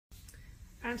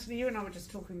Anthony, you and I were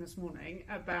just talking this morning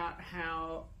about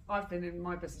how I've been in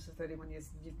my business for 31 years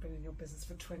and you've been in your business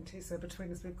for 20, so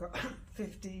between us we've got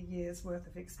 50 years worth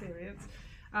of experience.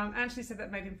 Anthony said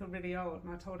that made him feel really old,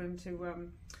 and I told him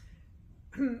to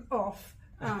off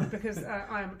because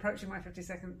I am approaching my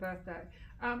 52nd birthday.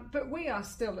 But we are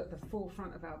still at the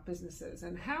forefront of our businesses,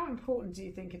 and how important do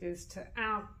you think it is to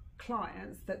our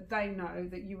clients that they know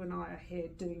that you and I are here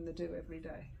doing the do every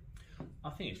day?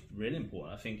 I think it's really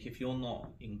important. I think if you're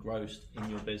not engrossed in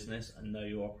your business and know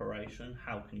your operation,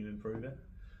 how can you improve it?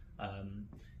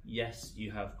 Yes,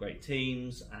 you have great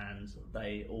teams and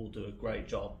they all do a great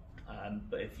job,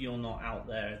 but if you're not out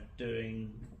there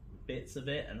doing bits of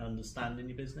it and understanding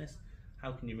your business,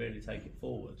 how can you really take it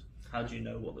forward? How do you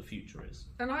know what the future is?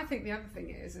 And I think the other thing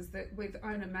is that with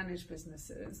owner-managed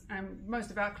businesses, and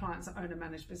most of our clients are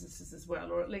owner-managed businesses as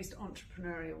well, or at least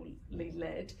entrepreneurially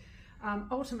led,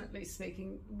 ultimately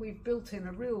speaking, we've built in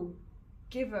a real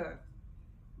giver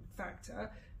factor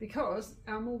because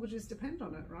our mortgages depend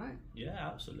on it, right? Yeah,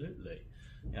 absolutely.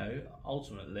 You know,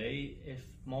 ultimately, if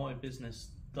my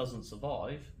business doesn't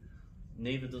survive,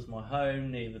 neither does my home,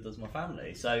 neither does my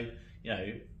family. So, you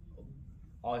know,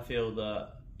 I feel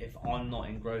that if I'm not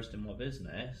engrossed in my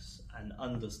business and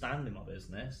understanding my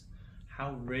business,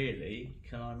 how really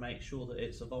can I make sure that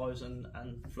it survives and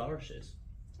flourishes?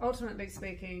 Ultimately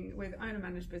speaking, with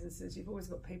owner-managed businesses, you've always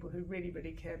got people who really,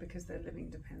 really care because their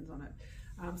living depends on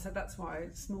it. So that's why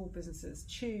small businesses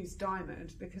choose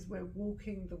Diamond, because we're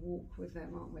walking the walk with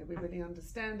them, aren't we? We really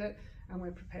understand it and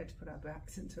we're prepared to put our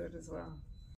backs into it as well.